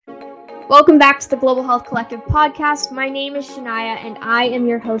Welcome back to the Global Health Collective podcast. My name is Shania and I am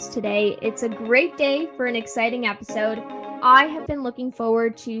your host today. It's a great day for an exciting episode. I have been looking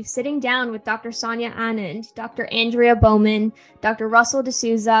forward to sitting down with Dr. Sonia Anand, Dr. Andrea Bowman, Dr. Russell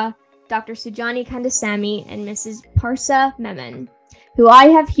D'Souza, Dr. Sujani Kandasamy, and Mrs. Parsa Memon, who I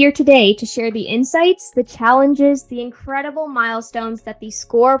have here today to share the insights, the challenges, the incredible milestones that the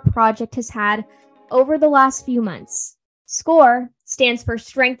SCORE project has had over the last few months. SCORE stands for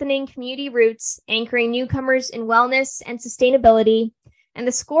Strengthening Community Roots, Anchoring Newcomers in Wellness and Sustainability, and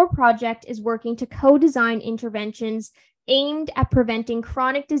the SCORE project is working to co-design interventions aimed at preventing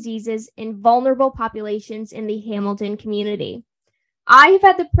chronic diseases in vulnerable populations in the Hamilton community. I have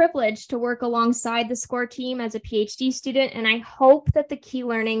had the privilege to work alongside the SCORE team as a PhD student, and I hope that the key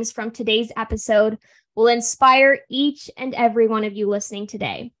learnings from today's episode will inspire each and every one of you listening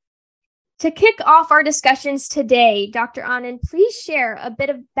today. To kick off our discussions today, Dr. Anand, please share a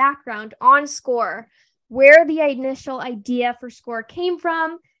bit of background on SCORE, where the initial idea for SCORE came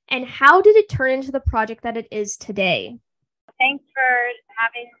from, and how did it turn into the project that it is today? Thanks for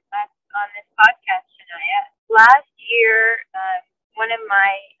having us on this podcast, Shania. Last year, one of my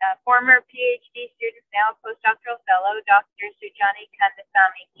former PhD students, now a postdoctoral fellow, Dr. Sujani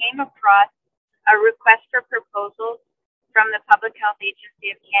Kandasamy, came across a request for proposals from the Public Health Agency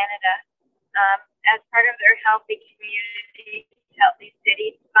of Canada as part of their Healthy Communities, Healthy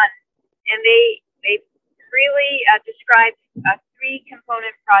Cities Fund. And they really described a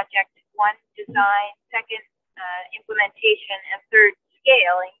three-component project: one, design; second, implementation; and third,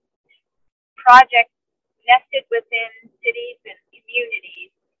 scaling. Projects nested within cities and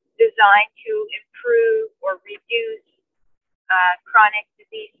communities designed to improve or reduce chronic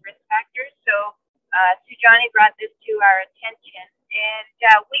disease risk factors. So Sujani brought this to our attention, and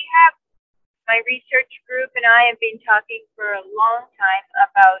we have, my research group and I have been talking for a long time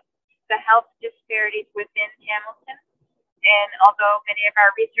about the health disparities within Hamilton. And although many of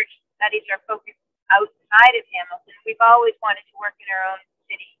our research studies are focused outside of Hamilton, we've always wanted to work in our own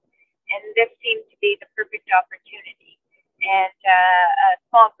city. And this seemed to be the perfect opportunity. And a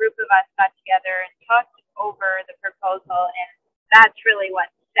small group of us got together and talked over the proposal, and that's really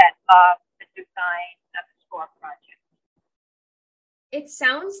what set off the design of the SCORE project. It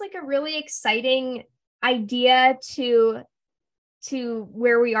sounds like a really exciting idea to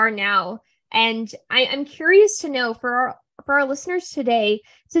where we are now. And I'm curious to know for our listeners today,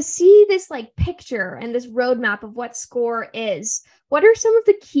 to see this picture and this roadmap of what SCORE is, what are some of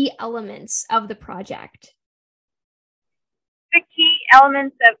the key elements of the project? The key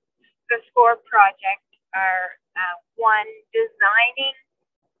elements of the SCORE project are one, designing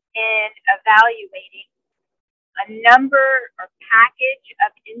and evaluating a number or package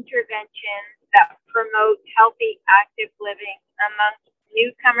of interventions that promote healthy, active living amongst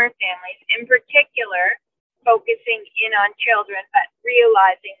newcomer families, in particular focusing in on children, but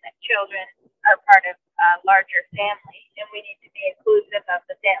realizing that children are part of a larger family and we need to be inclusive of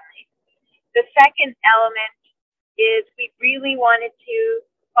the family. The second element is we really wanted to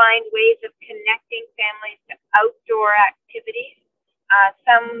find ways of connecting families to outdoor activities.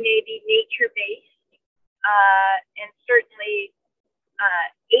 Some may be nature-based, and certainly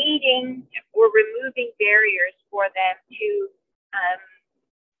aiding or removing barriers for them to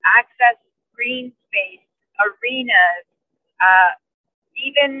access green space, arenas,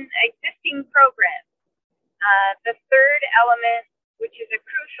 even existing programs. The third element, which is a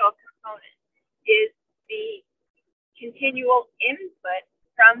crucial component, is the continual input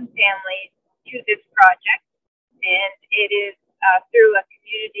from families to this project, and it is through a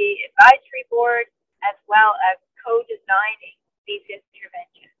community advisory board as well as co-designing these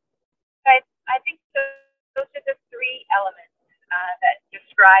interventions. So I think those are the three elements that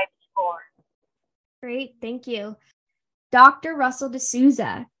describe SCORE. Great, thank you. Dr. Russell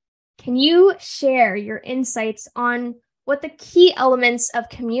D'Souza, can you share your insights on what the key elements of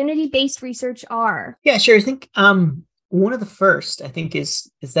community-based research are? Yeah, sure. I think one of the first,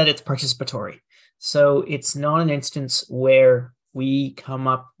 is that it's participatory. So it's not an instance where we come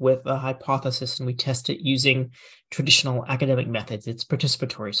up with a hypothesis and we test it using traditional academic methods. It's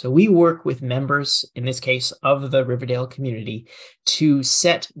participatory. So we work with members, in this case, of the Riverdale community to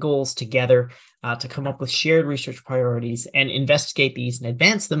set goals together, to come up with shared research priorities and investigate these and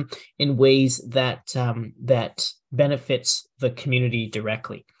advance them in ways that benefits the community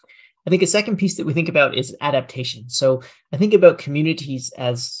directly. I think a second piece that we think about is adaptation. So I think about communities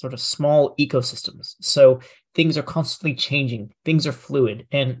as sort of small ecosystems. So things are constantly changing, things are fluid,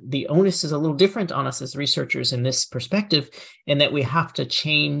 and the onus is a little different on us as researchers in this perspective, in that we have to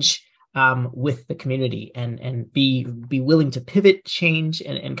change with the community, and be willing to pivot, change,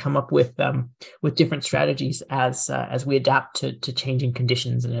 and come up with different strategies as we adapt to changing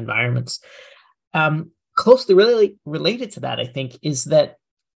conditions and environments. Closely related to that, I think, is that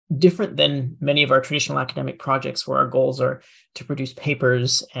different than many of our traditional academic projects where our goals are to produce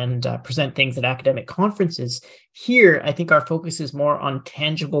papers and present things at academic conferences. Here, I think our focus is more on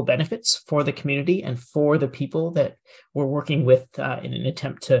tangible benefits for the community and for the people that we're working with in an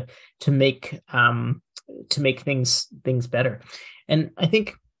attempt to make things better. And I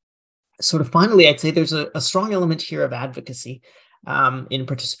think sort of finally, I'd say there's a strong element here of advocacy in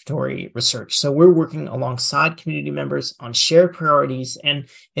participatory research. So we're working alongside community members on shared priorities. And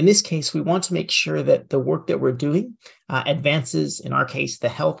in this case, we want to make sure that the work that we're doing advances, in our case, the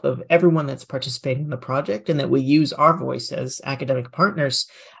health of everyone that's participating in the project, and that we use our voice as academic partners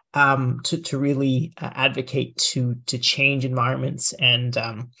to really advocate to change environments and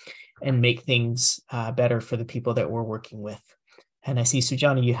make things better for the people that we're working with. And I see,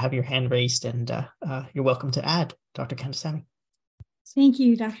 Sujani, you have your hand raised, and you're welcome to add, Dr. Kandasamy. Thank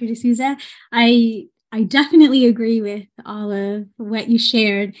you, Dr. D'Souza. I definitely agree with all of what you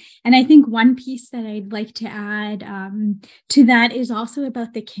shared. And I think one piece that I'd like to add to that is also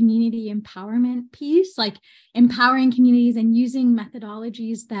about the community empowerment piece, like empowering communities and using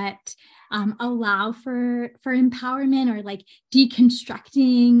methodologies that allow for empowerment, or like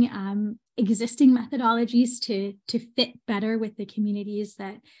deconstructing existing methodologies to fit better with the communities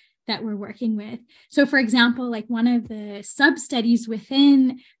that we're working with. So for example, like one of the sub-studies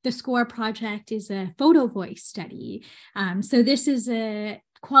within the SCORE project is a photo voice study. So this is a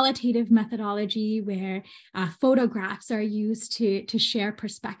qualitative methodology where photographs are used to share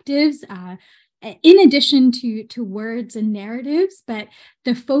perspectives in addition to words and narratives, but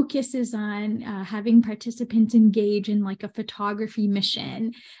the focus is on having participants engage in like a photography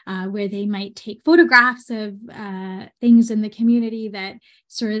mission where they might take photographs of things in the community that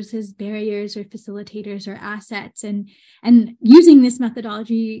serves as barriers or facilitators or assets, and using this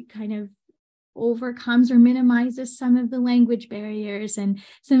methodology kind of overcomes or minimizes some of the language barriers and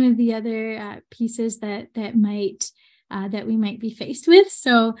some of the other pieces that we might be faced with.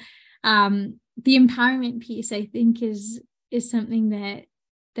 So the empowerment piece, I think, is something that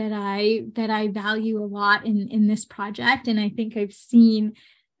I value a lot in this project, and I think I've seen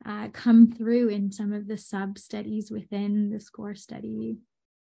come through in some of the sub studies within the SCORE study.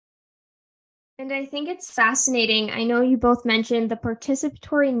 And I think it's fascinating. I know you both mentioned the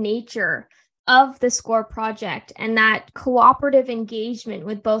participatory nature of the SCORE project and that cooperative engagement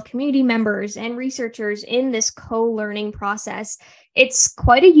with both community members and researchers in this co-learning process. It's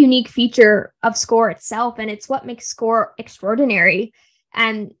quite a unique feature of SCORE itself, and it's what makes SCORE extraordinary.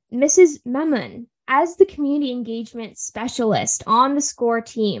 And Mrs. Memon, as the community engagement specialist on the SCORE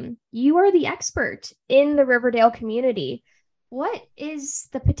team, you are the expert in the Riverdale community. What is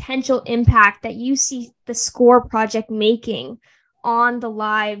the potential impact that you see the SCORE project making on the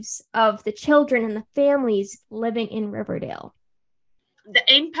lives of the children and the families living in Riverdale? The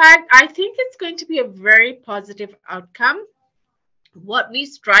impact, I think it's going to be a very positive outcome. What we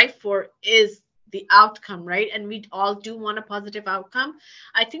strive for is the outcome, right? And we all do want a positive outcome.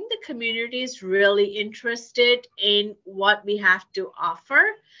 I think the community is really interested in what we have to offer,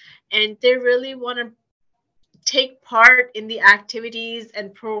 and they really want to take part in the activities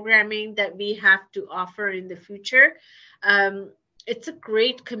and programming that we have to offer in the future. It's a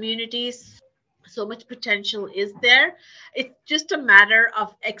great community. So much potential is there. It's just a matter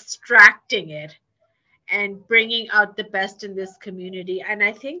of extracting it and bringing out the best in this community. And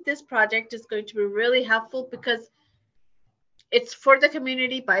I think this project is going to be really helpful because it's for the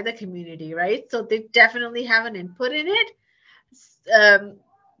community, by the community, right? So they definitely have an input in it.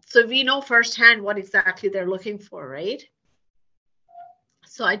 So we know firsthand what exactly they're looking for, right?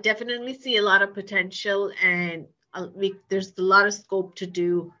 So I definitely see a lot of potential, and there's a lot of scope to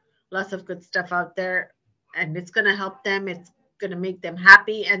do lots of good stuff out there, and it's going to help them. It's going to make them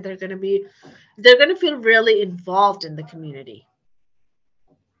happy, and they're going to feel really involved in the community.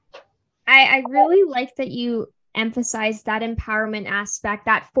 I really like that you emphasize that empowerment aspect,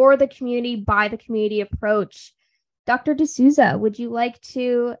 that for the community, by the community approach. Dr. D'Souza, would you like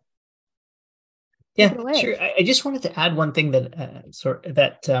to? Yeah, sure. I just wanted to add one thing that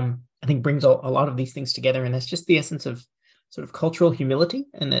I think brings a lot of these things together, and that's just the essence of sort of cultural humility.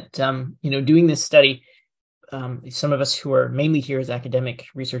 And that doing this study, some of us who are mainly here as academic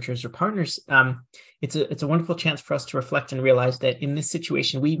researchers or partners, it's a wonderful chance for us to reflect and realize that in this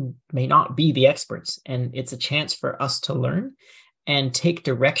situation we may not be the experts, and it's a chance for us to learn and take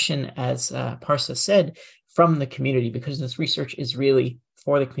direction, as Parsa said, from the community, because this research is really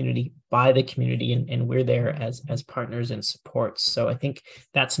for the community, by the community, and we're there as partners and supports. So I think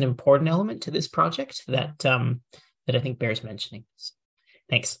that's an important element to this project that that I think bears mentioning. So,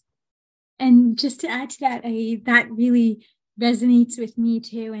 thanks. And just to add to that, that really resonates with me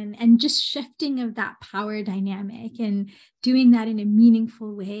too, and just shifting of that power dynamic and doing that in a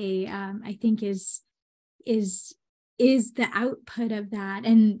meaningful way, I think is the output of that.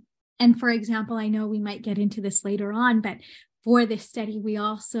 And for example, I know we might get into this later on, but for this study, we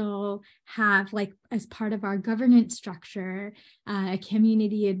also have, like, as part of our governance structure, a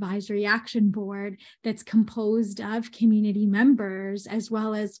community advisory action board that's composed of community members as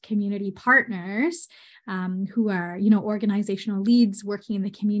well as community partners, who are, organizational leads working in the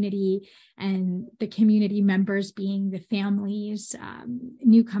community, and the community members being the families,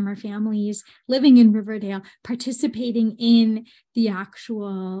 newcomer families living in Riverdale, participating in the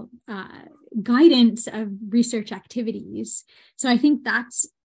actual guidance of research activities. So I think that's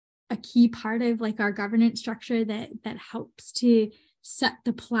a key part of, like, our governance structure that helps to set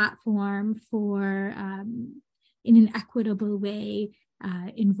the platform for, in an equitable way,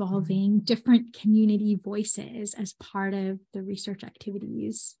 involving different community voices as part of the research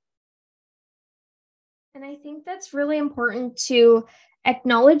activities. And I think that's really important to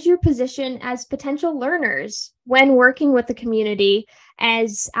acknowledge your position as potential learners when working with the community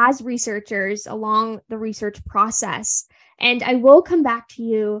as researchers along the research process. And I will come back to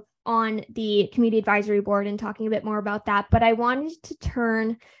you on the Community Advisory Board and talking a bit more about that, but I wanted to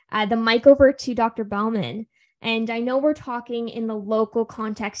turn the mic over to Dr. Bellman. And I know we're talking in the local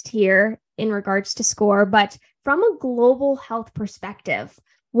context here in regards to SCORE, but from a global health perspective,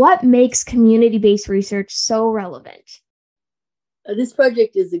 what makes community-based research so relevant? This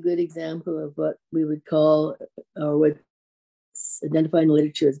project is a good example of what we would call, or what's identified in the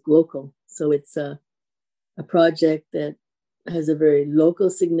literature as glocal. So it's a project that has a very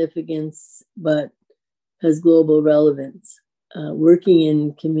local significance, but has global relevance. Working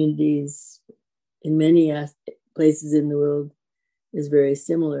in communities in many places in the world is very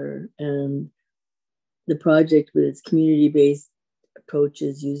similar. And the project, with its community-based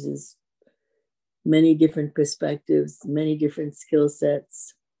approaches, uses many different perspectives, many different skill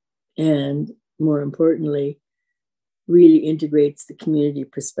sets, and more importantly, really integrates the community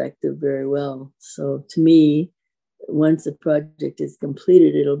perspective very well. So to me, once a project is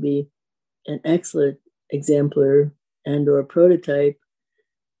completed, it'll be an excellent exemplar and or prototype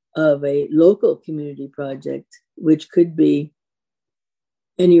of a local community project, which could be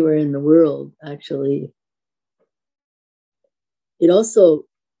anywhere in the world, actually. It also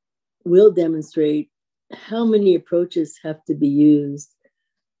will demonstrate how many approaches have to be used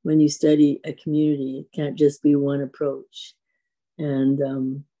when you study a community. It can't just be one approach.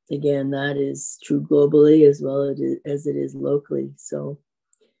 And again, that is true globally as well as it is locally. So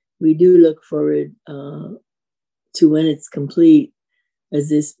we do look forward to when it's complete as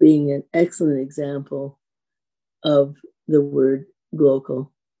this being an excellent example of the word glocal.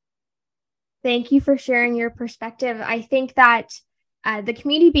 Thank you for sharing your perspective. I think that the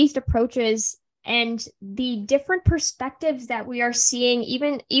community-based approaches and the different perspectives that we are seeing,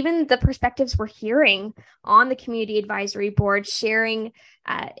 even the perspectives we're hearing on the Community Advisory Board, sharing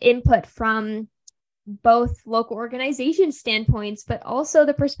input from both local organization standpoints, but also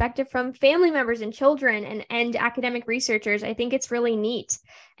the perspective from family members and children and academic researchers. I think it's really neat.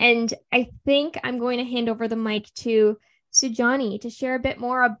 And I think I'm going to hand over the mic to Sujani to share a bit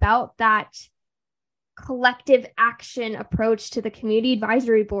more about that collective action approach to the Community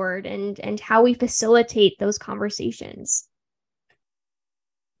Advisory Board and how we facilitate those conversations.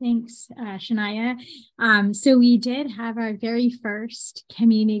 Thanks, Shania. So we did have our very first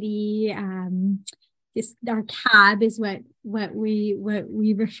community, our CAB is what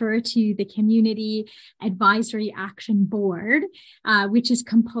we refer to, the Community Advisory Action Board, which is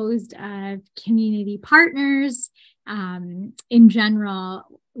composed of community partners, in general,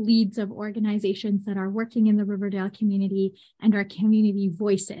 leads of organizations that are working in the Riverdale community, and our community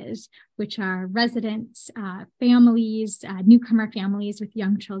voices, which are residents, families, newcomer families with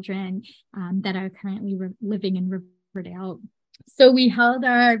young children that are currently living in Riverdale. So we held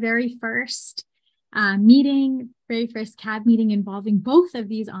our very first CAB meeting involving both of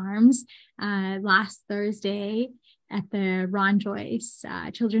these arms last Thursday at the Ron Joyce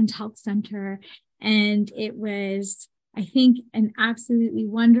Children's Health Center. And it was, I think, an absolutely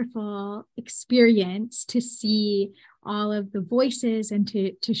wonderful experience to see all of the voices and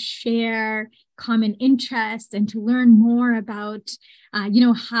to share common interests and to learn more about,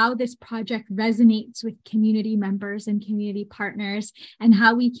 how this project resonates with community members and community partners, and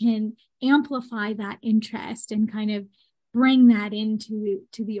how we can amplify that interest and kind of bring that into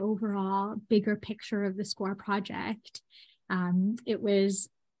the overall bigger picture of the SCORE project. It was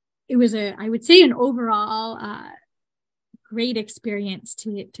I would say an overall great experience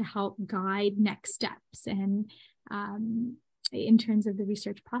to help guide next steps and in terms of the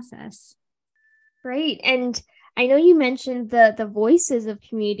research process. Great. And I know you mentioned the voices of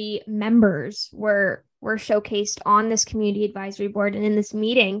community members were showcased on this community advisory board and in this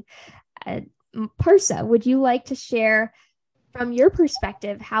meeting. Parsa, would you like to share from your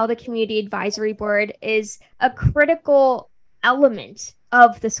perspective how the community advisory board is a critical element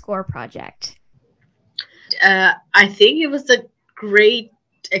of the SCORE project? I think it was a great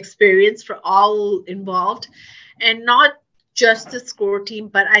experience for all involved, and not just the SCORE team,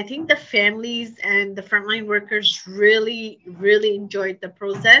 but I think the families and the frontline workers really, really enjoyed the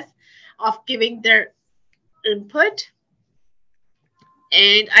process of giving their input.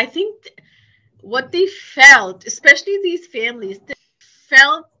 And I think what they felt, especially these families, they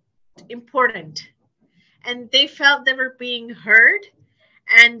felt important, and they felt they were being heard,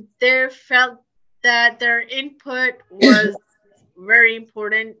 and they felt that their input was very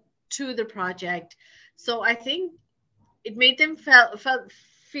important to the project. So I think it made them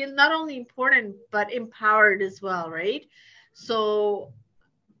feel not only important but empowered as well, right? So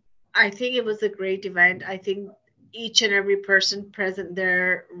I think it was a great event. I think each and every person present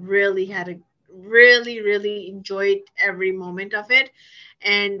there really had a really enjoyed every moment of it,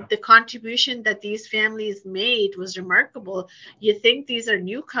 and the contribution that these families made was remarkable. You think these are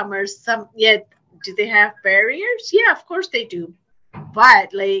newcomers, some, yet do they have barriers? Yeah, of course they do,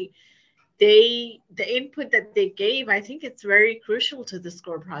 but like the input that they gave, I think it's very crucial to the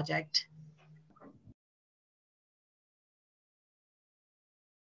SCORE project.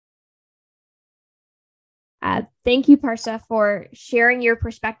 Thank you, Parsa, for sharing your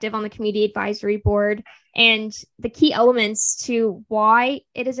perspective on the community advisory board and the key elements to why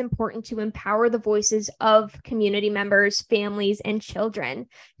it is important to empower the voices of community members, families, and children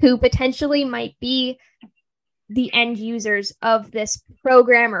who potentially might be the end users of this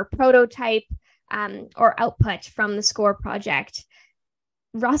program or prototype or output from the SCORE project.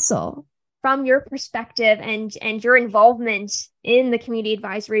 Russell, from your perspective and your involvement in the community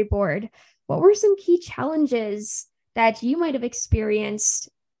advisory board, what were some key challenges that you might have experienced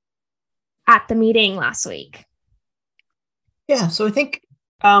at the meeting last week? Yeah, so I think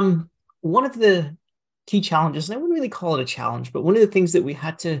one of the key challenges, and I wouldn't really call it a challenge, but one of the things that we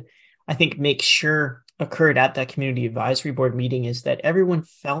had to, I think, make sure occurred at that community advisory board meeting is that everyone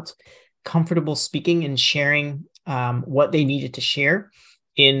felt comfortable speaking and sharing what they needed to share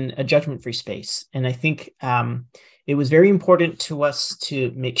in a judgment-free space. And I think it was very important to us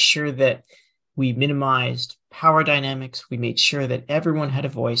to make sure that we minimized power dynamics. We made sure that everyone had a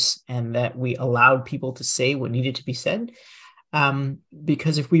voice and that we allowed people to say what needed to be said.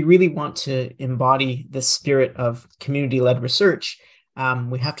 Because if we really want to embody the spirit of community-led research,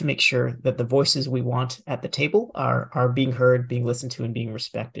 we have to make sure that the voices we want at the table are being heard, being listened to, and being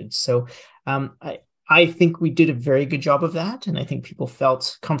respected. So I think we did a very good job of that. And I think people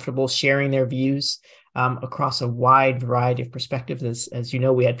felt comfortable sharing their views across a wide variety of perspectives. As you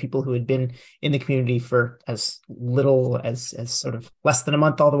know, we had people who had been in the community for as little as sort of less than a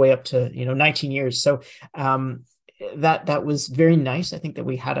month, all the way up to 19 years. So that was very nice. I think that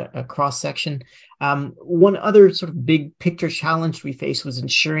we had a cross section. One other sort of big picture challenge we faced was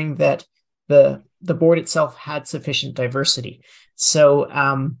ensuring that the board itself had sufficient diversity.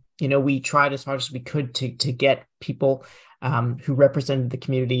 So we tried as hard as we could to get people who represented the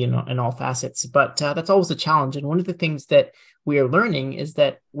community in all facets, but that's always a challenge. And one of the things that we are learning is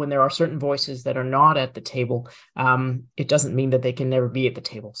that when there are certain voices that are not at the table, it doesn't mean that they can never be at the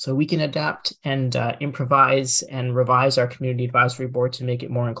table. So we can adapt and improvise and revise our community advisory board to make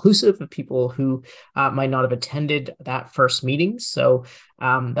it more inclusive of people who might not have attended that first meeting. So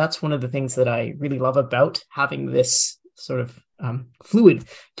that's one of the things that I really love about having this sort of fluid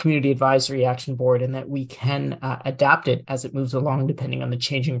community advisory action board, and that we can adapt it as it moves along depending on the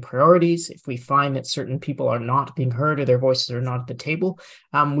changing priorities. If we find that certain people are not being heard or their voices are not at the table,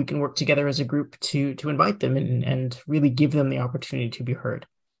 we can work together as a group to invite them and really give them the opportunity to be heard.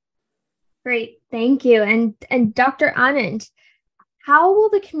 Great, thank you. And Dr. Anand, how will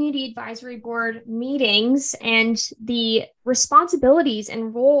the community advisory board meetings and the responsibilities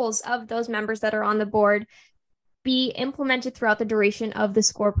and roles of those members that are on the board be implemented throughout the duration of the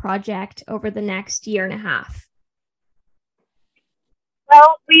SCORE project over the next year and a half?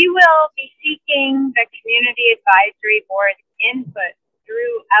 Well, we will be seeking the community advisory board input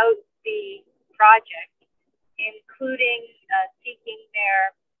throughout the project, including seeking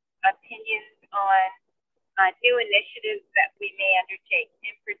their opinions on new initiatives that we may undertake.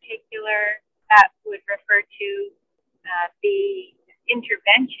 In particular, that would refer to the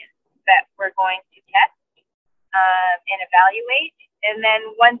interventions that we're going to test and evaluate. And then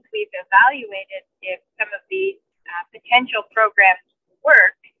once we've evaluated if some of these potential programs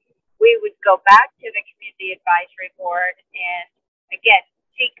work, we would go back to the Community Advisory Board and, again,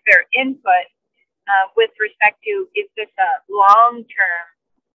 seek their input with respect to, is this a long-term,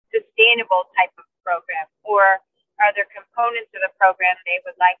 sustainable type of program, or are there components of the program they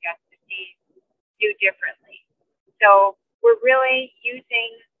would like us to see do differently? So we're really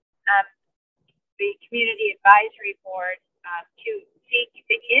using the Community Advisory Board to seek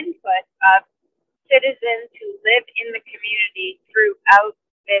the input of citizens who live in the community throughout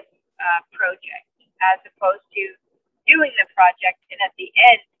this project, as opposed to doing the project and at the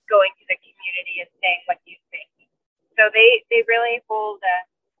end going to the community and saying, what do you think? So they really hold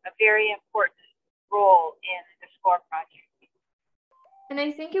a very important role in the SCORE project. And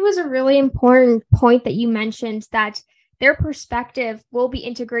I think it was a really important point that you mentioned, that their perspective will be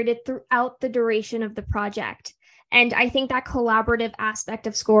integrated throughout the duration of the project. And I think that collaborative aspect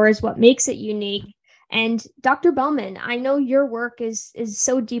of SCORE is what makes it unique. And Dr. Bellman, I know your work is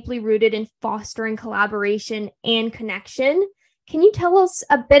so deeply rooted in fostering collaboration and connection. Can you tell us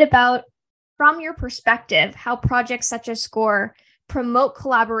a bit about, from your perspective, how projects such as SCORE promote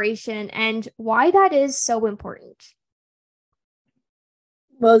collaboration and why that is so important?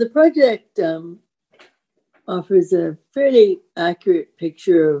 Well, the project offers a fairly accurate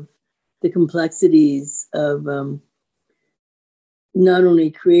picture of the complexities of not only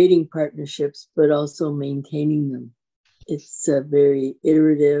creating partnerships, but also maintaining them. It's very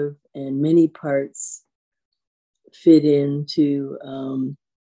iterative, and many parts fit into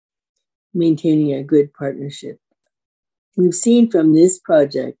maintaining a good partnership. We've seen from this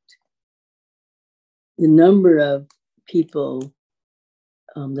project the number of people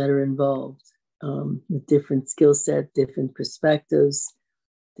that are involved with different skill sets, different perspectives.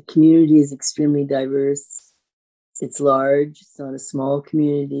 The community is extremely diverse. It's large. It's not a small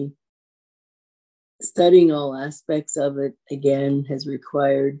community. Studying all aspects of it, again, has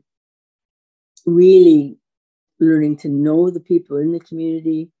required really learning to know the people in the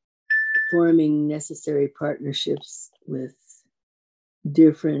community, forming necessary partnerships with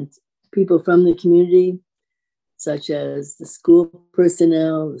different people from the community, such as the school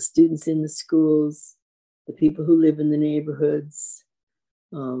personnel, the students in the schools, the people who live in the neighborhoods,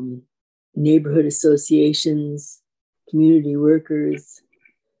 neighborhood associations, community workers.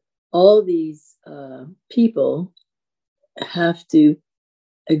 All these people have to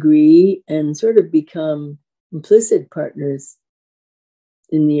agree and sort of become implicit partners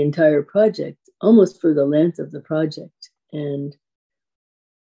in the entire project, almost for the length of the project. And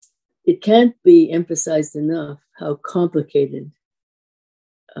it can't be emphasized enough how complicated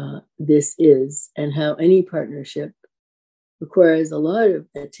this is, and how any partnership requires a lot of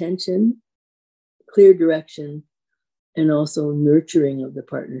attention, clear direction, and also nurturing of the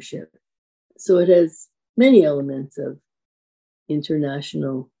partnership. So it has many elements of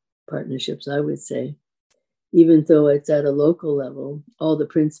international partnerships, I would say. Even though it's at a local level, all the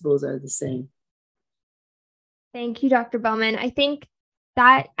principles are the same. Thank you, Dr. Bellman. I think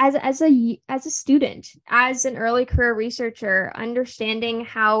that as a student, as an early career researcher, understanding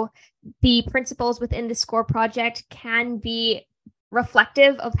how the principles within the SCORE project can be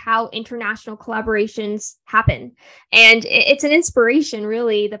reflective of how international collaborations happen. And it's an inspiration,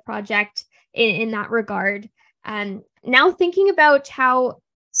 really, the project in that regard. Now thinking about how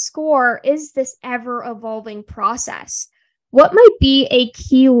SCORE is this ever-evolving process, what might be a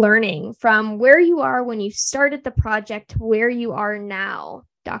key learning from where you are when you started the project to where you are now,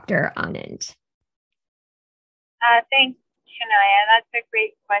 Dr. Anand? Thanks, Shania. That's a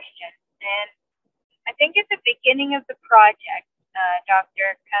great question. And I think at the beginning of the project,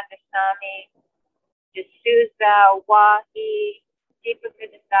 Dr. Kandasamy, D'Souza, Wahi, Deepika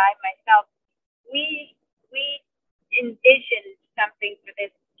Desai, myself, we envisioned something for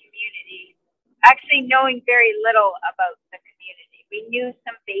this community, actually knowing very little about the community. We knew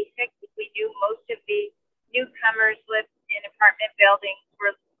some basics. We knew most of the newcomers lived in apartment buildings,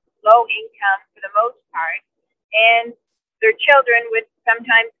 were low income for the most part, and their children would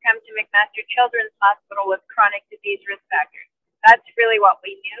sometimes come to McMaster Children's Hospital with chronic disease risk factors. That's really what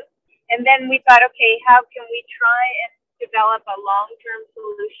we knew. And then we thought, okay, how can we try and develop a long-term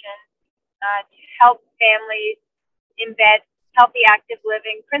solution to help families embed healthy, active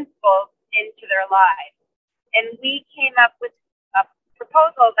living principles into their lives? And we came up with a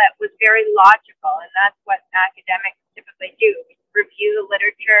proposal that was very logical, and that's what academics typically do. We review the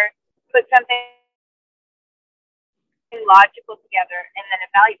literature, put something logical together and then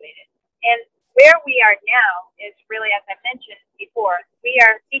evaluate it. And where we are now is really, as I mentioned before, we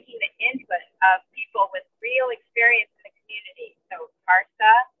are seeking the input of people with real experience in the community. So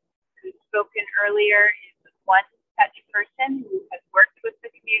Karsa, who's spoken earlier, is one such person who has worked with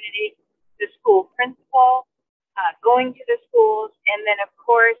the community, the school principal, going to the schools, and then, of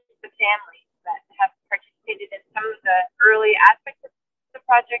course, the families that have participated in some of the early aspects of the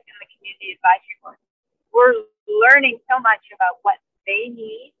project and the community advisory board. We're learning so much about what they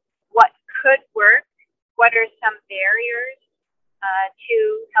need, what could work, what are some barriers to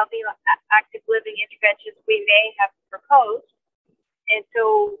healthy active living interventions we may have proposed. And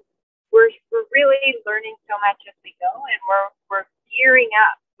so we're really learning so much as we go, and we're gearing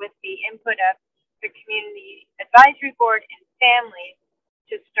up with the input of the community advisory board and families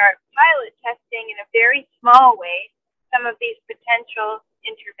to start pilot testing in a very small way some of these potential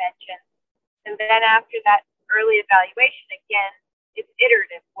interventions. And then after that early evaluation, again, it's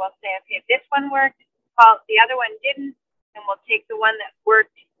iterative. We'll say, okay, this one worked, the other one didn't, and we'll take the one that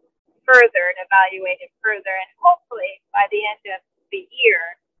worked further and evaluate it further. And hopefully by the end of the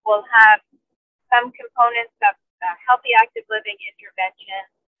year, we'll have some components of healthy active living intervention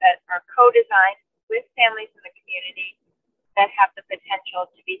that are co-designed with families in the community that have the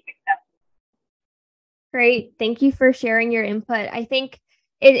potential to be successful. Great. Thank you for sharing your input. I think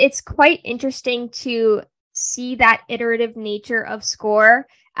it's quite interesting to see that iterative nature of SCORE,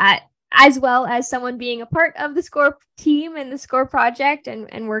 as well as someone being a part of the SCORE team and the SCORE project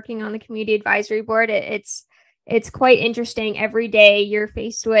and working on the community advisory board. It's quite interesting. Every day you're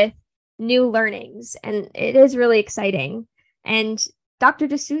faced with new learnings, and it is really exciting. And Dr.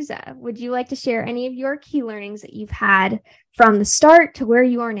 D'Souza, would you like to share any of your key learnings that you've had from the start to where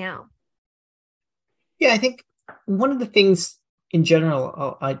you are now? Yeah, I think one of the things in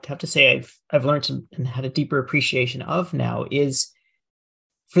general, I'd have to say I've learned and had a deeper appreciation of now is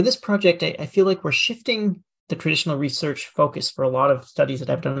for this project, I feel like we're shifting the traditional research focus for a lot of studies that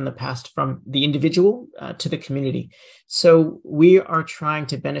I've done in the past from the individual to the community. So we are trying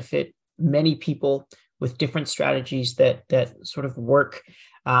to benefit many people with different strategies that sort of work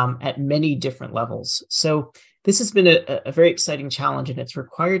at many different levels. So this has been a very exciting challenge, and it's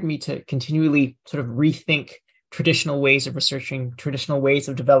required me to continually sort of rethink traditional ways of researching, traditional ways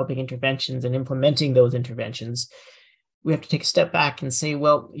of developing interventions and implementing those interventions. We have to take a step back and say,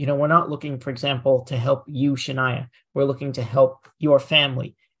 well, we're not looking, for example, to help you, Shania. We're looking to help your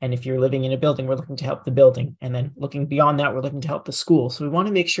family. And if you're living in a building, we're looking to help the building. And then looking beyond that, we're looking to help the school. So we want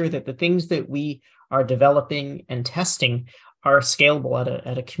to make sure that the things that we are developing and testing are scalable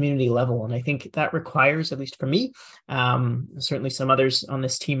at a community level. And I think that requires, at least for me, certainly some others on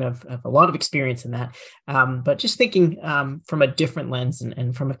this team have a lot of experience in that, but just thinking from a different lens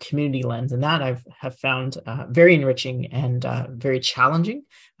and from a community lens, and that have found very enriching and very challenging,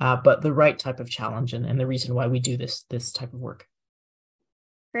 but the right type of challenge and the reason why we do this type of work.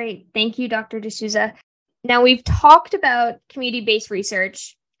 Great. Thank you, Dr. D'Souza. Now, we've talked about community-based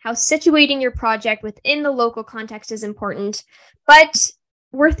research, how situating your project within the local context is important, but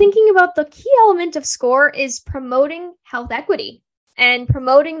we're thinking about the key element of SCORE is promoting health equity and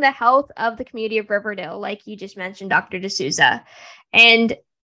promoting the health of the community of Riverdale, like you just mentioned, Dr. D'Souza. And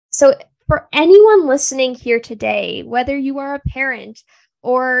so for anyone listening here today, whether you are a parent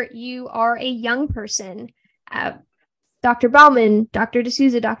or you are a young person, Dr. Bauman, Dr.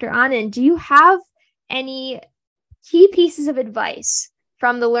 D'Souza, Dr. Anand, do you have any key pieces of advice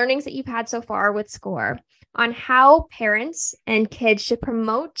from the learnings that you've had so far with SCORE on how parents and kids should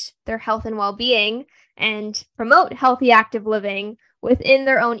promote their health and well-being and promote healthy active living within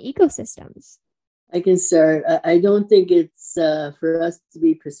their own ecosystems? I can start. I don't think it's for us to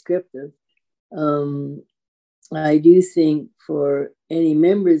be prescriptive. I do think for any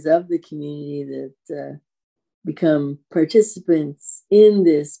members of the community that become participants in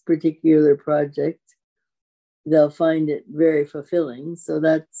this particular project, they'll find it very fulfilling. So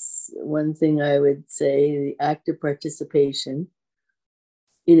that's one thing I would say. The active participation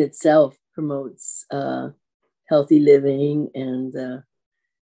in itself promotes healthy living, and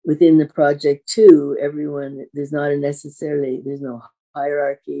within the project too, everyone, there's no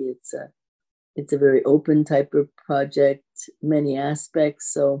hierarchy. It's a very open type of project, many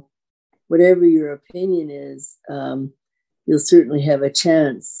aspects. So whatever your opinion is, you'll certainly have a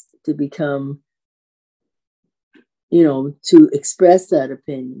chance to become, to express that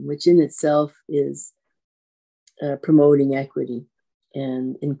opinion, which in itself is promoting equity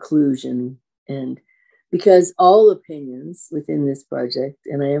and inclusion. And because all opinions within this project,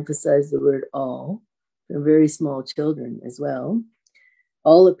 and I emphasize the word all, from very small children as well,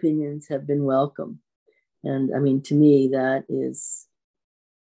 all opinions have been welcome. And I mean, to me, that is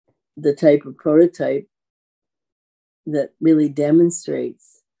the type of prototype that really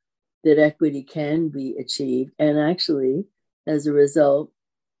demonstrates that equity can be achieved. And actually, as a result,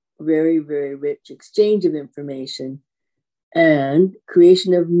 very, very rich exchange of information and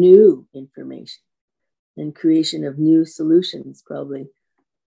creation of new information and creation of new solutions, probably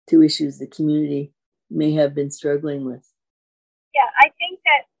to issues the community may have been struggling with. Yeah, I think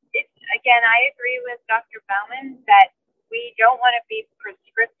that again, I agree with Dr. Bauman that we don't want to be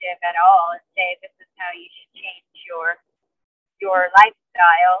prescriptive at all and say this is how you should change your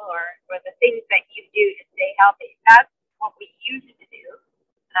lifestyle or the things that you do to stay healthy. That's what we used to do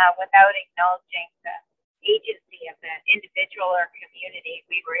without acknowledging the agency of the individual or community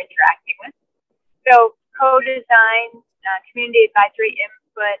we were interacting with. So co-design, community advisory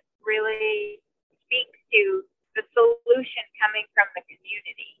input really speaks to the solution coming from the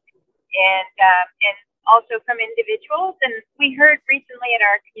community and also from individuals. And we heard recently at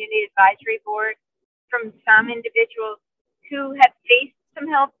our community advisory board from some individuals who had faced some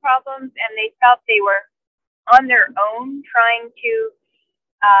health problems and they felt they were on their own trying to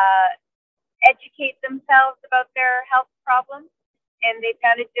educate themselves about their health problems, and they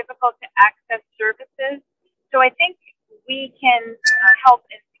found it difficult to access services. So I think we can help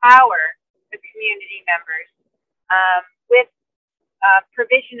empower the community members with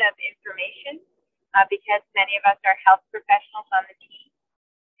provision of information because many of us are health professionals on the team,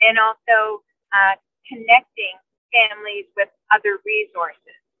 and also connecting families with other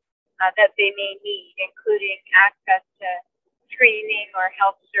resources that they may need, including access to screening or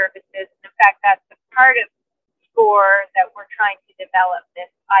health services. In fact, that's a part of SCORE that we're trying to develop,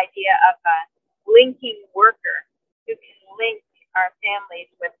 this idea of a linking worker who can link our families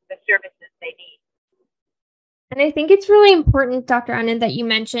with the services they need. And I think it's really important, Dr. Anand, that you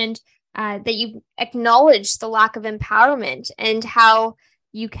mentioned that you acknowledge the lack of empowerment and how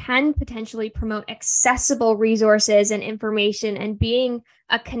you can potentially promote accessible resources and information and being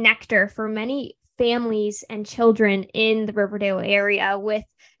a connector for many families and children in the Riverdale area with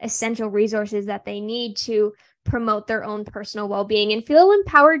essential resources that they need to promote their own personal well-being and feel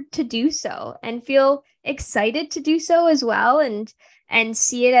empowered to do so and feel excited to do so as well, and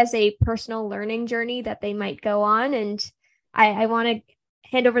see it as a personal learning journey that they might go on. And I want to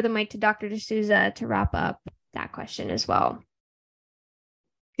hand over the mic to Dr. D'Souza to wrap up that question as well.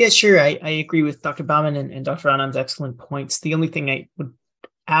 Yeah, sure. I agree with Dr. Bauman and Dr. Anand's excellent points. The only thing I would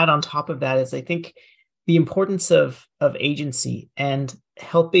add on top of that is I think the importance of agency and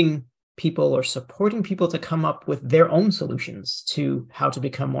helping people or supporting people to come up with their own solutions to how to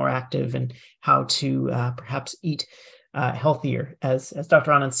become more active and how to perhaps eat healthier. As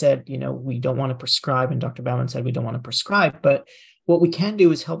Dr. Anand said, we don't want to prescribe, and Dr. Bauman said we don't want to prescribe, but what we can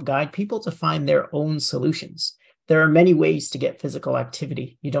do is help guide people to find their own solutions. There are many ways to get physical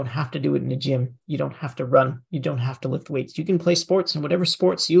activity. You don't have to do it in a gym. You don't have to run. You don't have to lift weights. You can play sports, and whatever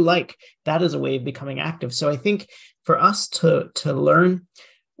sports you like, that is a way of becoming active. So I think for us to learn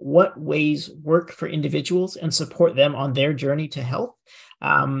what ways work for individuals and support them on their journey to health,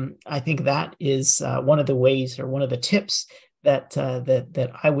 I think that is one of the ways or one of the tips that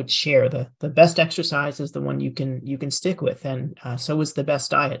I would share. The best exercise is the one you can stick with, and so is the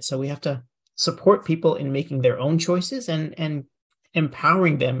best diet. So we have to support people in making their own choices and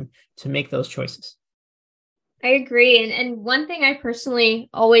empowering them to make those choices. I agree. And one thing I personally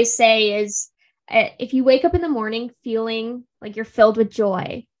always say is if you wake up in the morning feeling like you're filled with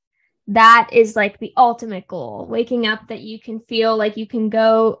joy, that is like the ultimate goal. Waking up that you can feel like you can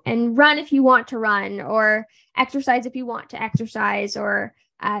go and run if you want to run, or exercise if you want to exercise, or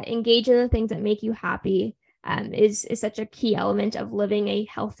engage in the things that make you happy is such a key element of living a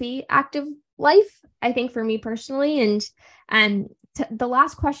healthy, active life, I think, for me personally. And the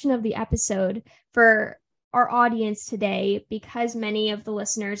last question of the episode for our audience today, because many of the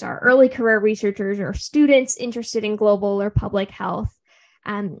listeners are early career researchers or students interested in global or public health,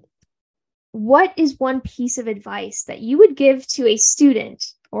 what is one piece of advice that you would give to a student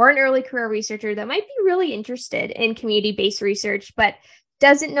or an early career researcher that might be really interested in community-based research but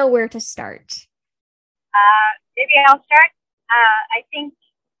doesn't know where to start? Maybe I'll start. I think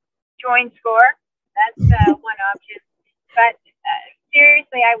join SCORE. That's one option. But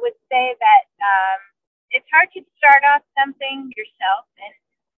seriously, I would say that it's hard to start off something yourself. And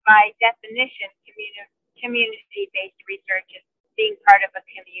by definition, community-based research is being part of a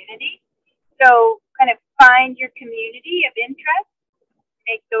community. So kind of find your community of interest,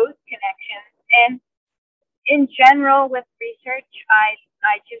 make those connections. And in general with research,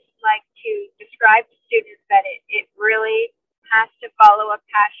 I just like to describe to students that it really has to follow a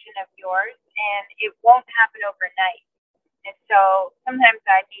passion of yours, and it won't happen overnight. And so sometimes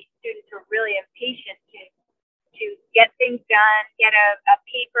I meet students who are really impatient to get things done, get a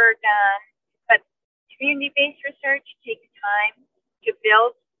paper done. But community-based research takes time to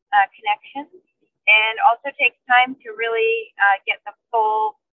build connections, and also takes time to really get the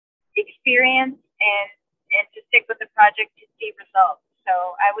full experience and to stick with the project to see results. So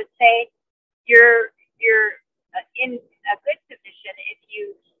I would say you're in a good position if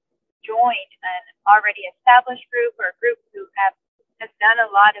you join an already established group or a group who has done a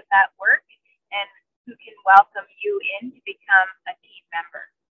lot of that work and who can welcome you in to become a team member.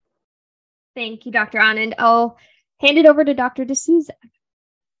 Thank you, Dr. Anand. I'll hand it over to Dr. D'Souza.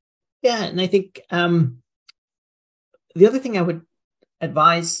 Yeah, and I think the other thing I would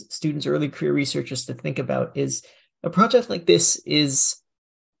advise students, early career researchers, to think about is a project like this is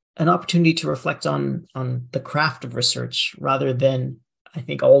an opportunity to reflect on the craft of research rather than, I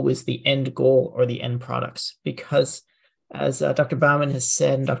think, always the end goal or the end products. Because as Dr. Bauman has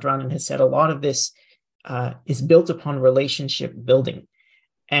said and Dr. Anand has said, a lot of this is built upon relationship building.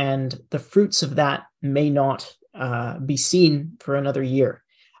 And the fruits of that may not be seen for another year.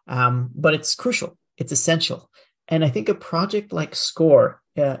 But it's crucial. It's essential. And I think a project like SCORE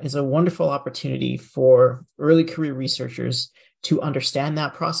is a wonderful opportunity for early career researchers to understand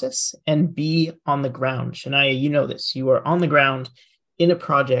that process and be on the ground. Shania, you know this. You are on the ground in a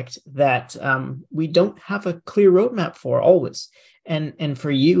project that we don't have a clear roadmap for always. And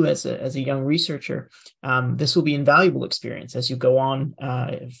for you as a young researcher, this will be invaluable experience as you go on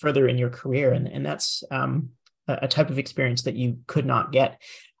further in your career. And that's a type of experience that you could not get.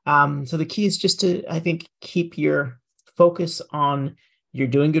 So the key is just to, I think, keep your focus on you're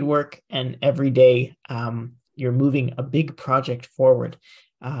doing good work, and every day you're moving a big project forward,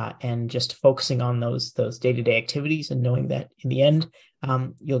 and just focusing on those day-to-day activities and knowing that in the end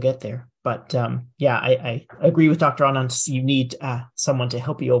you'll get there. But I agree with Dr. Anand. You need someone to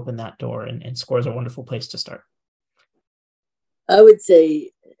help you open that door, and SCORE is a wonderful place to start. I would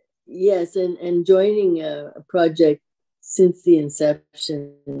say yes, and joining a project since the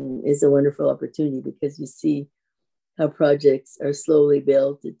inception is a wonderful opportunity, because you see how projects are slowly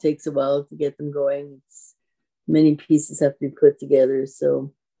built. It takes a while to get them going. Many pieces have to be put together.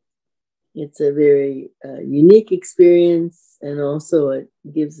 So it's a very unique experience, and also it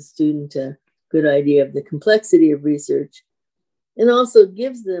gives the student a good idea of the complexity of research, and also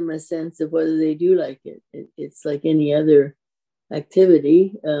gives them a sense of whether they do like it. It's like any other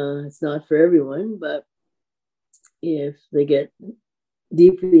activity. It's not for everyone, but if they get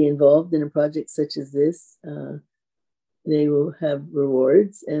deeply involved in a project such as this, they will have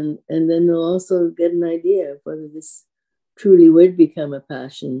rewards, and then they'll also get an idea of whether this truly would become a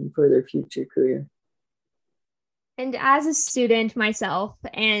passion for their future career. And as a student myself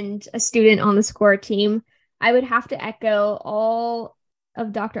and a student on the SCORE team, I would have to echo all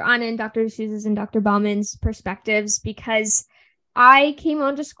of Dr. Anand, Dr. D'Souza's, and Dr. Bauman's perspectives, because I came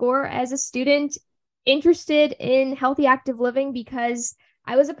onto SCORE as a student interested in healthy active living because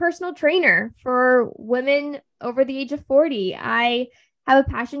I was a personal trainer for women over the age of 40. I have a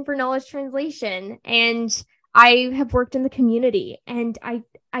passion for knowledge translation, and I have worked in the community, and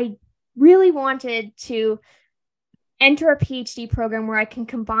I really wanted to enter a PhD program where I can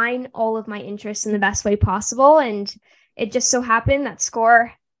combine all of my interests in the best way possible. And it just so happened that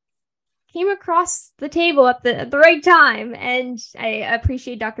SCORE came across the table at the right time. And I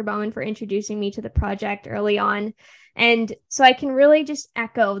appreciate Dr. Bauman for introducing me to the project early on. And so I can really just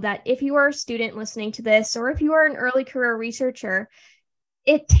echo that if you are a student listening to this, or if you are an early career researcher,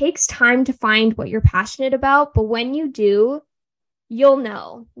 it takes time to find what you're passionate about. But when you do, you'll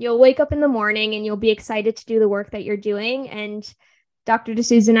know. You'll wake up in the morning and you'll be excited to do the work that you're doing. And Dr.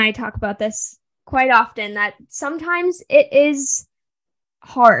 D'Souza and I talk about this quite often, that sometimes it is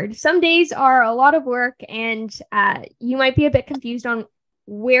hard. Some days are a lot of work, and you might be a bit confused on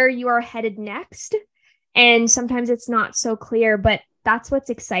where you are headed next. And sometimes it's not so clear, but that's what's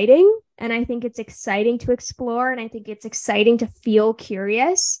exciting. And I think it's exciting to explore, and I think it's exciting to feel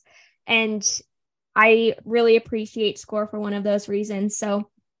curious. And I really appreciate SCORE for one of those reasons. So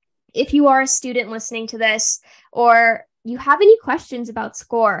if you are a student listening to this, or you have any questions about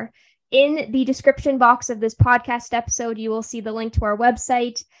SCORE, in the description box of this podcast episode, you will see the link to our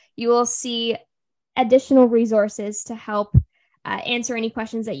website. You will see additional resources to help answer any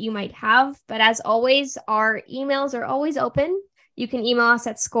questions that you might have. But as always, our emails are always open. You can email us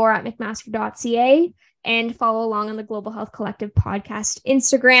at score@mcmaster.ca and follow along on the Global Health Collective podcast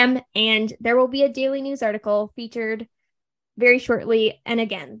Instagram. And there will be a daily news article featured very shortly. And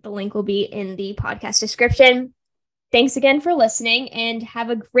again, the link will be in the podcast description. Thanks again for listening, and have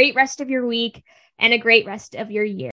a great rest of your week and a great rest of your year.